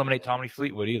 Doesn't eliminate Tommy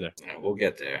Fleetwood either. Yeah, we'll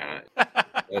get there.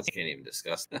 Let's can't even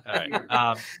discuss that. All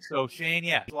right. So Shane,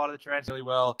 yeah, a lot of the trends really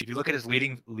well. If you look at his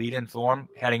lead-in form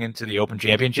heading into the Open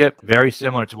Championship, very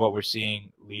similar to what we're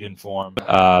seeing lead-in form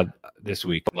this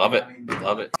week. Love it.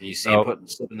 Love it. Can you see him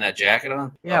slipping that jacket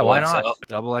on? Yeah, Double why XL? not?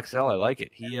 Double XL, I like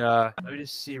it. He let me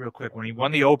just see real quick. When he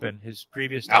won the Open, his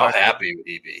previous How start, happy would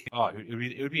he be? Oh,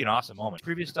 it would be an awesome moment.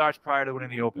 Previous starts prior to winning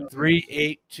the Open: 3,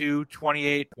 8, 2,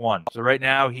 28, 1. So right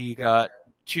now he got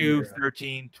 2,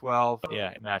 13, 12.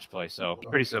 Yeah, match play. So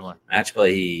pretty similar. Match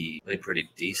play, he played pretty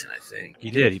decent, I think.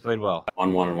 He did. He played well.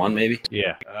 1-1-1 maybe.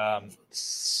 Yeah.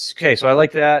 Okay, so I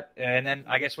like that. And then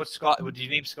I guess what's Scott? Would you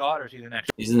name Scott or is he the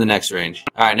next? He's in the next range.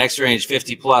 All right, next range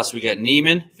 50 plus. We got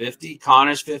Neiman 50,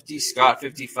 Connors 50, Scott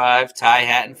 55, Ty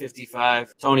Hatton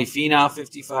 55, Tony Finau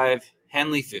 55.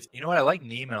 Henley 50. You know what? I like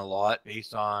Neiman a lot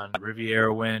based on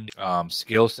Riviera win.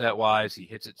 Skill set wise, he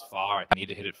hits it far. I need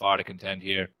to hit it far to contend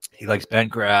here. He likes bent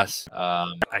grass.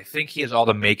 I think he has all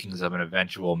the makings of an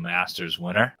eventual Masters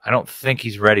winner. I don't think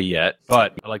he's ready yet,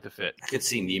 but I like the fit. I could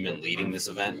see Neiman leading this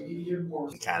event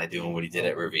and kind of doing what he did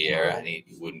at Riviera, and he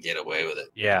wouldn't get away with it.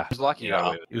 Yeah, he was lucky he got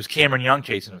away with it. It was Cameron Young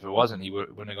chasing him. If it wasn't, he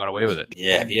wouldn't have got away with it.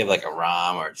 Yeah, if you have like a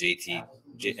Rahm or JT.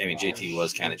 JT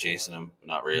was kind of chasing him, but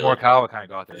not really. Morikawa kind of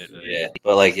got it. Yeah,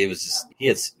 but like it was just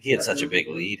he had such a big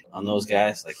lead on those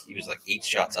guys. Like he was like 8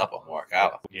 shots up on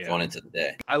Morikawa going into the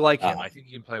day. I like him. I think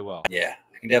he can play well. Yeah,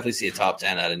 I can definitely see a top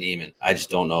 10 out of Neiman. I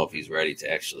just don't know if he's ready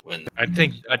to actually win. I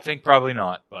think probably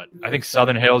not, but I think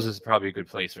Southern Hills is probably a good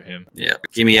place for him. Yeah,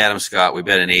 give me Adam Scott. We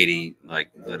bet an 80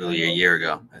 like literally a year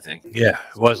ago, I think. Yeah,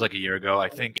 it was like a year ago. I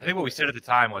think what we said at the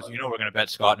time was, we're going to bet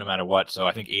Scott no matter what. So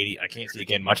I think 80. I can't see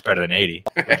again much better than 80.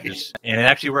 And it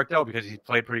actually worked out because he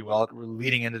played pretty well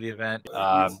leading into the event.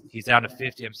 He's down to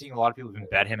 50. I'm seeing a lot of people even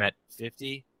bet him at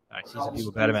 50. I see some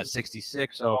people bet him at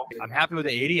 66. So I'm happy with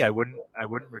the 80. I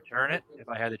wouldn't return it if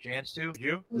I had the chance to. Would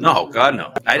you? No, God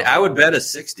no. I would bet a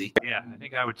 60. Yeah, I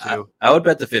think I would too. I would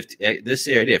bet the 50. This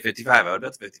year, yeah, 55. I would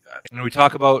bet the 55. And we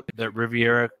talk about the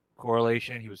Riviera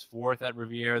correlation. He was 4th at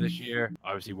Riviera this year.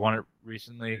 Obviously won it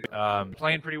recently.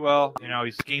 Playing pretty well.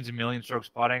 He's gains a million strokes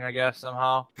putting, I guess,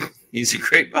 somehow. He's a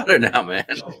great putter now, man.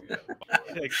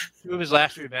 Like 2 of his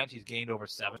last 3 events, he's gained over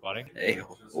 7 putting. Hey,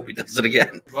 hope he does it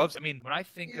again. Gloves. I mean, when I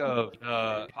think of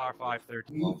par 5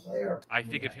 13, I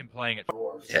think of him playing it.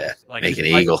 Yeah, like make an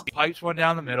eagle. Pipes one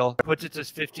down the middle, puts it to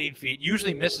 15 feet.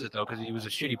 Usually misses it though because he was a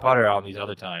shitty putter on these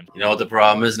other times. You know what the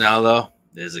problem is now, though?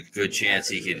 There's a good chance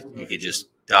he could just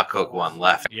duck hook one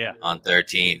left Yeah. on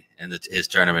 13, and his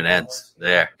tournament ends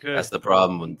there. Good. That's the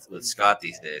problem with Scott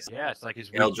these days. Yeah, it's like his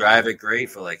He'll weak. drive it great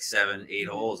for like 7, 8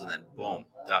 holes, and then boom,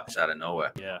 ducks out of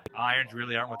nowhere. Yeah, irons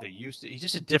really aren't what they used to. He's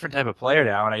just a different type of player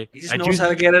now, and He just knows how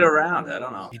to get it around. I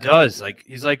don't know. He does. Like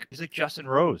he's like Justin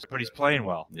Rose, but he's playing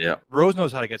well. Yeah, Rose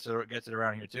knows how to get it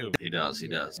around here too. he does. He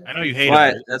does. I know you hate Why,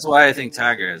 him. that's why I think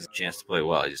Tiger has a chance to play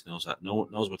well. He just knows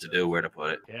what to do, where to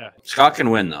put it. Yeah, Scott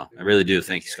can win, though. I really do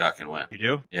think Scott can win. you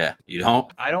do. Yeah, you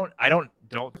don't? I don't.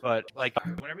 But like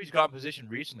whenever he's got in position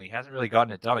recently, he hasn't really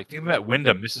gotten it done. Like think about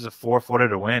Wyndham, misses a 4-footer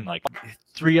to win. Like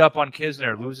 3 up on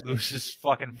Kisner, loses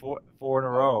fucking four in a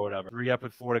row or whatever. 3 up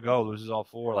with 4 to go, loses all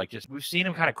 4. Like just we've seen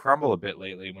him kind of crumble a bit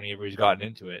lately whenever he's gotten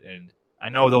into it, and I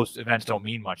know those events don't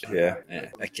mean much. Yeah,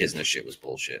 that Kisner shit was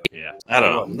bullshit. Yeah. I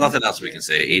don't know. Nothing else we can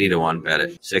say. 80 to 1, bet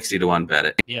it. 60 to 1, bet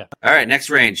it. Yeah. All right, next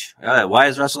range. Why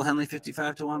is Russell Henley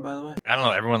 55 to 1, by the way? I don't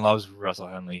know. Everyone loves Russell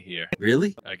Henley here.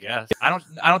 Really? I guess. I don't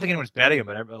think anyone's betting him,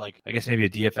 but like I guess maybe a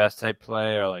DFS type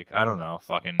play or like I don't know.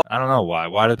 I don't know why.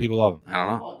 Why do people love him? I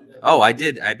don't know. Oh, I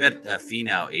did. I bet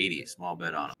Finau 80, small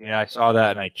bet on him. Yeah, I saw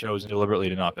that and I chose deliberately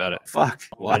to not bet it. Fuck.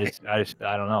 Why?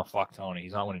 I don't know. Fuck Tony.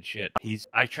 He's not winning shit.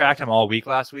 I tracked him all week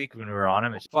last week when we were on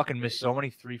him. He's fucking missed so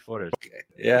many 3-footers. Okay.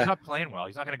 He's Yeah. not playing well.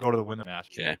 He's not going to go to the Wyndham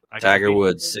Masters. Okay. I Tiger can-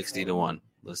 Woods 60 to 1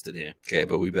 listed here. Okay,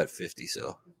 but we bet 50,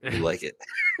 so we like it.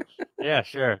 Yeah,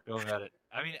 sure. Go bet it.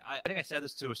 I mean, I think I said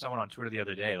this to someone on Twitter the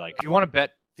other day. Like, if you want to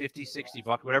bet 50, 60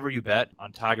 bucks, whatever you bet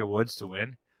on Tiger Woods to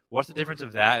win, what's the difference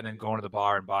of that and then going to the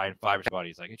bar and buying 5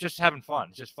 buddies? Like, it's just having fun.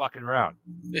 It's just fucking around.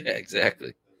 Yeah,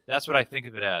 exactly. That's what I think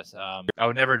of it as. I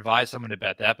would never advise someone to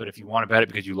bet that, but if you want to bet it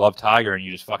because you love Tiger and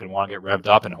you just fucking want to get revved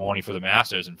up and horny for the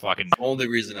Masters and fucking Only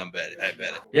reason I bet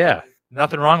it. yeah,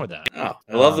 nothing wrong with that. Oh,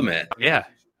 I love the man. Yeah.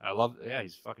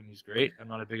 He's great. I'm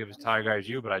not as big of a Tiger guy as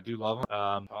you, but I do love him.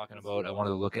 Talking about, I wanted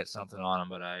to look at something on him,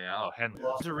 but Henley.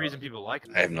 There's a reason people like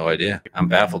him. I have no idea. I'm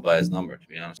baffled by his number, to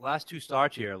be honest. Last 2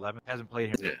 starts here, 11 hasn't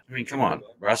played here. Yeah. I mean, come on.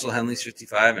 Russell Henley's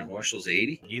 55 and Horschel's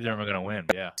 80. Neither of them are gonna win.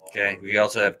 Yeah. Okay. We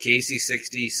also have Casey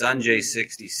 60, Sanjay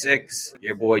 66,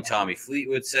 your boy Tommy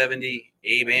Fleetwood 70,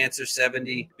 Abe Answer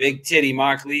 70, Big Titty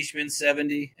Mark Leishman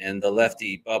 70, and the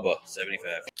lefty Bubba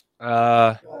 75.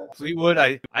 Fleetwood,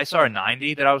 I saw a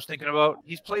 90 that I was thinking about.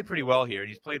 He's played pretty well here, and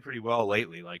he's played pretty well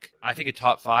lately. Like, I think a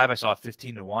top 5, I saw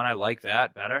 15 to 1. I like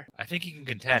that better. I think he can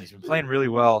contend. He's been playing really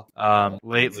well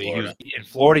lately. In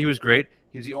Florida, he was great.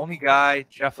 He was the only guy,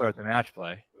 Scheffler, at the match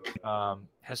play.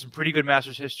 Has some pretty good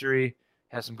Masters history.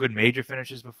 Has some good major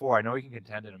finishes before. I know he can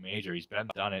contend in a major. He's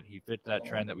done it. He fit that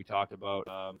trend that we talked about.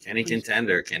 Can he contend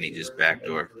or can he just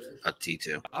backdoor a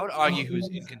T2? I would argue he was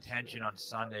in contention on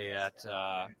Sunday at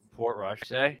Portrush.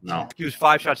 Say No. he was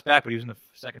 5 shots back, but he was in the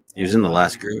second. He was in the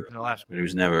last group, In the last. but he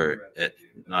was never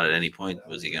not at any point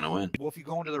was he going to win. Well, if you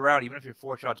go into the round, even if you're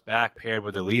 4 shots back paired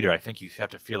with the leader, I think you have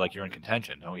to feel like you're in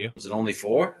contention, don't you? Was it only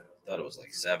 4? I thought it was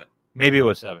like 7. Maybe it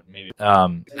was 7. Maybe. I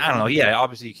don't know. Yeah,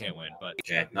 obviously you can't win, but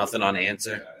Okay, nothing on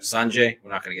Answer. Sanjay, we're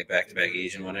not going to get back-to-back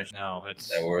Asian winners. no, Is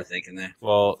that what we're thinking there?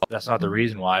 well, that's not the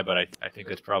reason why, but I think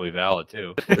that's probably valid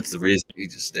too. What's the reason? He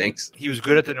just stinks. He was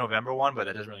good at the November one, but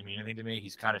that doesn't really mean anything to me.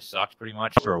 He's kind of sucked pretty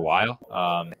much for a while.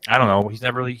 I don't know.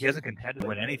 He hasn't contended to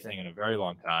win anything in a very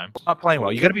long time. He's not playing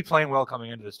well. You got to be playing well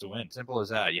coming into this to win. Simple as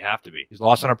that. You have to be. He's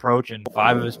lost on approach in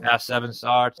 5 of his past 7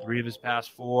 starts, 3 of his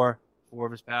past 4. 4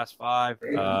 of his past 5.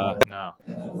 No.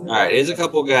 All right, here's a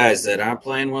couple guys that aren't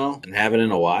playing well and haven't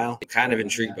in a while. I'm kind of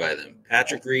intrigued by them.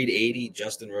 Patrick Reed, 80.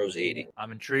 Justin Rose, 80.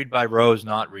 I'm intrigued by Rose,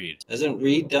 not Reed. Hasn't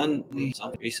Reed done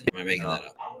something recent? Am I making that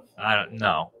up? I don't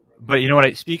know. But you know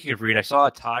what? Speaking of Reed, I saw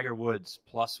a Tiger Woods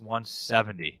plus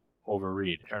 170 over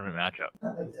Reed tournament matchup.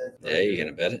 Yeah, you going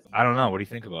to bet it? I don't know. What do you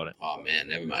think about it? Oh, man,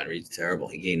 never mind. Reed's terrible.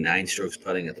 He gained 9 strokes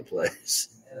putting at the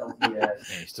place. Yeah,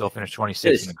 he still finished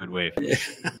 26 in a good wave. Yeah.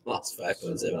 Lost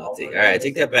 5.7 on T. All right, I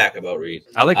take that back about Reed.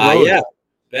 I like Rose.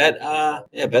 Bet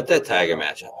that Tiger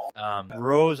matchup.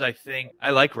 Rose, I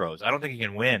like Rose. I don't think he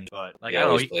can win, but He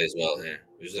always plays well here.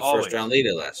 He was the Always. first round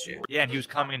leader last year. yeah, and he was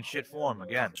coming in shit form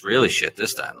again. It's really shit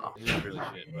this time though. He was really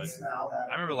shit. But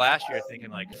I remember last year thinking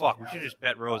like, fuck, we should just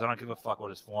bet Rose. I don't give a fuck what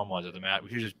his form was at the match. We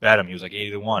should just bet him. He was like 80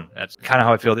 to 1. That's kind of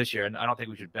how I feel this year, and I don't think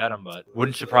we should bet him, but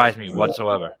wouldn't surprise me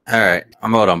whatsoever. All right,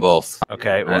 I'm out on both.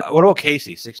 Okay, what about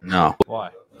Casey? 60. No, Why?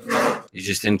 he's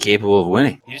just incapable of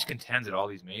winning. He just contends at all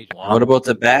these majors. What about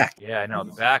the back? Yeah, I know.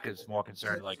 The back is more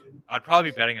concerned. Like, I'd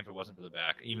probably be betting if it wasn't for the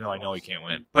back, even though I know he can't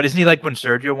win. But isn't he like when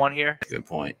Sergio won here? Good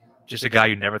point. Just a guy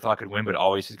you never thought could win, but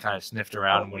always kind of sniffed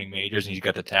around winning majors, and he's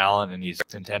got the talent, and he's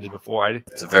contended before.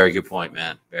 It's a very good point,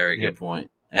 man. Very good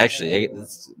point. Actually,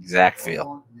 that's exact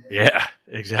feel. Yeah,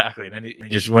 exactly. And then he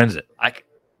just wins it.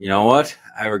 You know what?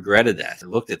 I regretted that. I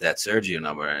looked at that Sergio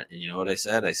number, and you know what I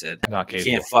said? I said, Not "You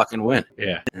capable. can't fucking win."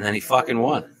 Yeah. And then he fucking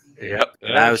won. Yep.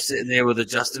 And I was sitting there with a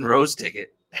Justin Rose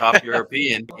ticket, top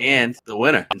European, and the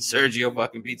winner. And Sergio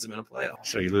fucking beats him in a playoff.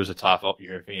 So you lose a top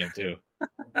European too.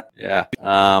 Yeah.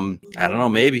 I don't know.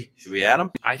 Maybe. Should we add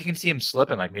him? I can see him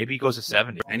slipping. Like maybe he goes to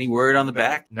 70. Any word on the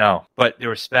back? No, but there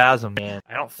was spasm, man.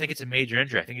 I don't think it's a major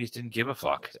injury. I think he just didn't give a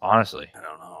fuck. Honestly, I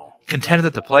don't know. contended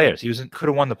at the Players. He could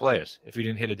have won the Players if he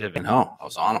didn't hit a divot. No, I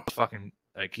was on him. Fucking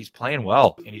like he's playing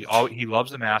well, and he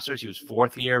loves the Masters. He was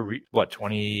fourth year.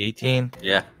 2018.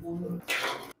 Yeah.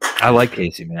 I like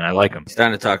Casey, man. I like him. He's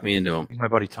starting to talk me into him. I think my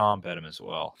buddy Tom bet him as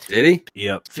well. Did he?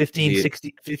 Yep. 2015,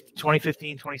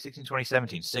 2016,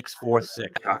 2017. 6, 4,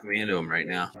 6. Talk me into him right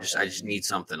now. I just need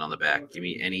something on the back. Give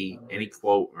me any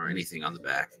quote or anything on the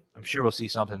back. I'm sure we'll see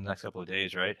something in the next couple of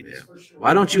days, right? Yeah.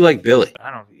 Why don't you like Billy?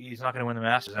 I don't. He's not going to win the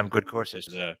Masters. I'm good course.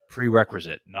 It's a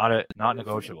prerequisite, not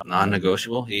negotiable.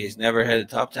 Non-negotiable. He's never had a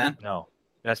top 10. No.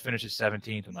 Best finishes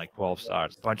 17th in like 12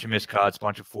 starts. Bunch of missed cuts,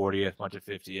 bunch of 40th, bunch of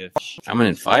 50th. Coming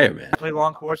in fire, man. Play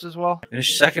long course as well.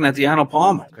 Finished second at the Arnold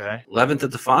Palmer. Okay. 11th at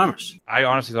the Farmers. I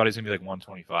honestly thought he was going to be like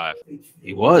 125.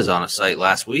 He was on a site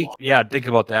last week. Yeah, think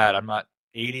about that. I'm not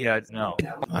 80. No.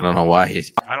 I don't know why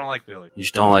he's. I don't like Billy. You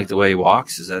just don't like the way he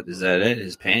walks. Is that it?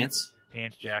 His pants?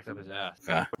 Pants jacked up his ass.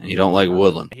 Okay. And you don't like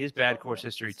Woodland. He has bad course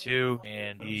history too,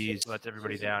 and he's lets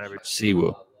everybody down every.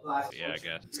 Siwoo. Yeah, I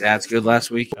guess. Stats good last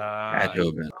week. Had to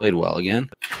have been. Played well again.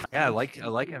 Yeah, I like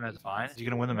him as fine. Is he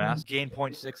gonna win the Masters? Gained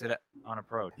 0.6 on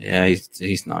approach. Yeah,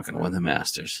 he's not gonna win the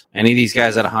Masters. Any of these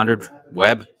guys at 100,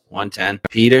 Webb 110,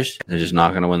 Peters, they're just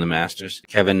not gonna win the Masters.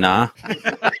 Kevin Na.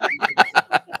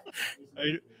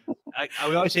 I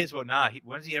would always say this about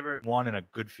when's he ever won in a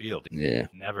good field? Yeah.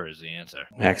 Never is the answer.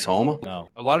 Max Homa. No.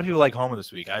 A lot of people like Homa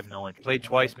this week. I have no one. Played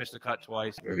twice, missed the cut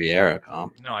twice. Riviera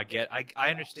comp. No, I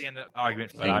understand the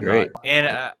argument, but Ain't I'm great. not.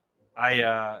 And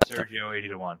Sergio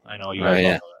 80-1. I know you Oh guys.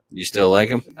 yeah. You still like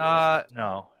him?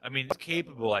 No. I mean, he's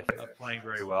capable, I think, of playing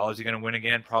very well. Is he going to win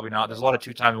again? Probably not. There's a lot of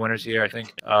two-time winners here, I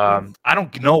think. I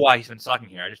don't know why he's been sucking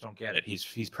here. I just don't get it.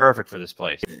 He's perfect for this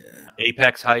place. Yeah.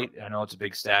 Apex height. I know it's a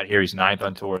big stat here. He's 9th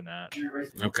on tour in that.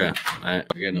 Okay. I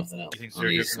got nothing else You think on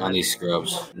Sergio can on win? these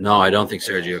scrubs. No, I don't think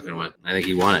Sergio can win. I think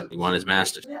he won it. He won his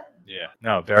Masters. Yeah.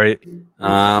 No, very.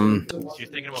 Um, So you're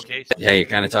thinking about Casey? yeah, you're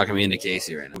kind of talking me into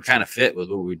Casey right now. We're trying to fit with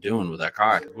what we're doing with our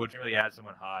card. Would really add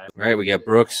someone high. Right, we got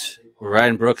Brooks. We're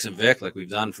riding Brooks and Vic like we've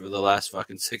done for the last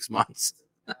fucking 6 months.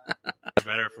 For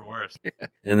better or for worse.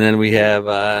 And then we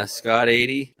have Scott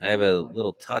 80. I have a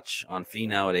little touch on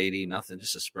Finau at 80. Nothing,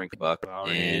 just a sprinkle buck.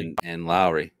 Lowry. And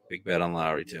Lowry. Big bet on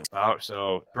Lowry, too.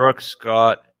 So Brooks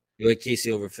got You like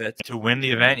Casey over Fitz? to win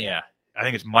the event. Yeah. I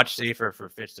think it's much safer for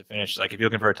Fitz to finish. Like if you're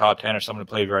looking for a top 10 or someone to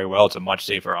play very well, it's a much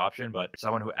safer option. But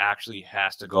someone who actually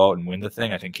has to go out and win the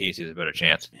thing, I think Casey has a better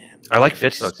chance. Man, I like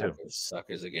Fitz though too.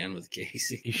 Suckers again with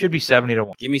Casey. He should be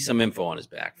 70-1. Give me some info on his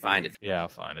back. Find it. Yeah, I'll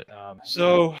find it.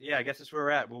 So yeah, I guess that's where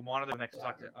we're at. We'll monitor the next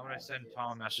talk. I'm gonna send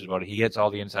Tom a message about it. He gets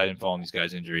all the inside info on these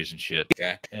guys' injuries and shit.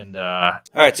 Okay. And All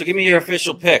right, so give me your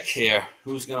official pick here.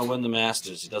 Who's going to win the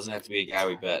Masters? It doesn't have to be a guy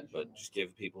we bet, but just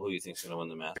give people who you think's going to win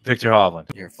the Masters. Victor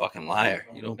Hovland. You're a fucking liar.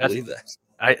 You don't That's- believe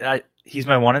that. He's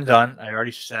my one and done. I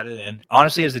already set it in.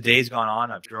 Honestly, as the days gone on,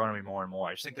 I've grown on me more and more.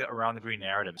 I just think that around the green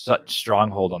narrative is such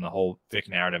stronghold on the whole Vic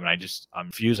narrative, and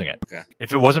I'm fusing it. Okay.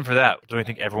 If it wasn't for that, don't you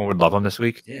think everyone would love him this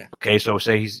week? Yeah. Okay, so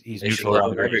say he's They should neutral love around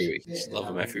him the every greens. week. Just love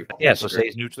him every week. Yeah, so say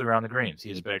he's neutral around the greens. He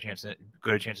has a better chance,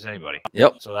 good a chance as anybody.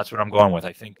 Yep. So that's what I'm going with.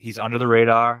 I think he's under the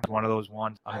radar. One of those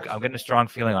ones. I'm getting a strong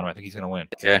feeling on him. I think he's going to win.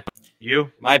 Okay.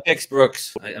 You? My pick's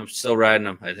Brooks. I'm still riding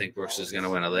him. I think Brooks is going to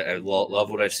win. I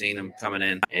love what I've seen him coming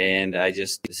in, and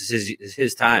this is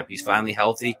his time. He's finally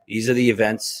healthy. These are the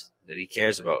events that he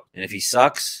cares about. And if he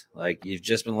sucks, like you've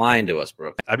just been lying to us,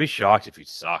 Brooks. I'd be shocked if he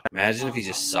sucked. Imagine if he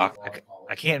just sucked.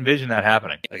 I can't envision that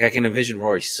happening. Like I can envision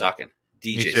Rory sucking,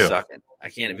 Me DJ too. sucking. I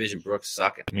can't envision Brooks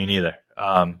sucking. Me neither.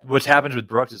 What happens with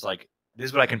Brooks is like, this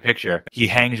is what I can picture. He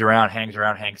hangs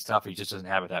tough. He just doesn't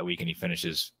have it that week, and he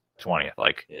finishes 20th.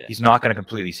 Like Yeah. he's not going to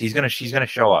completely. He's gonna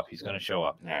show up. He's gonna show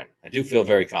up. All right. I do feel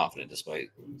very confident despite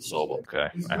Sobel. Okay,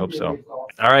 I hope so.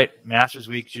 All right, Masters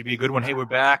Week should be a good one. Hey, we're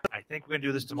back. I think we're gonna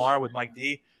do this tomorrow with Mike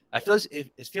D. I feel it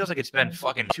feels like it's been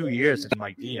fucking 2 years since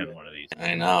Mike D on one of these.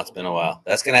 I know. It's been a while.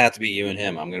 That's going to have to be you and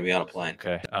him. I'm going to be on a plane.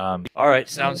 Okay. All right.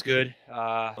 Sounds good.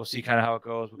 We'll see kind of how it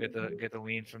goes. We'll get the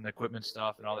lean from the equipment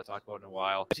stuff and all that talk about in a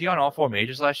while. Was he on all 4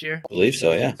 majors last year? I believe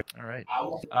so, yeah. All right.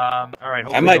 All right.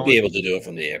 I might be able to do it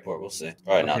from the airport. We'll see.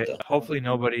 Probably not, Okay. though. Hopefully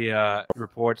nobody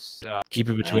reports. Keep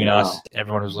it between I know. us.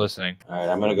 Everyone who's listening. All right.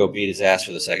 I'm going to go beat his ass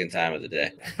for the second time of the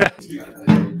day.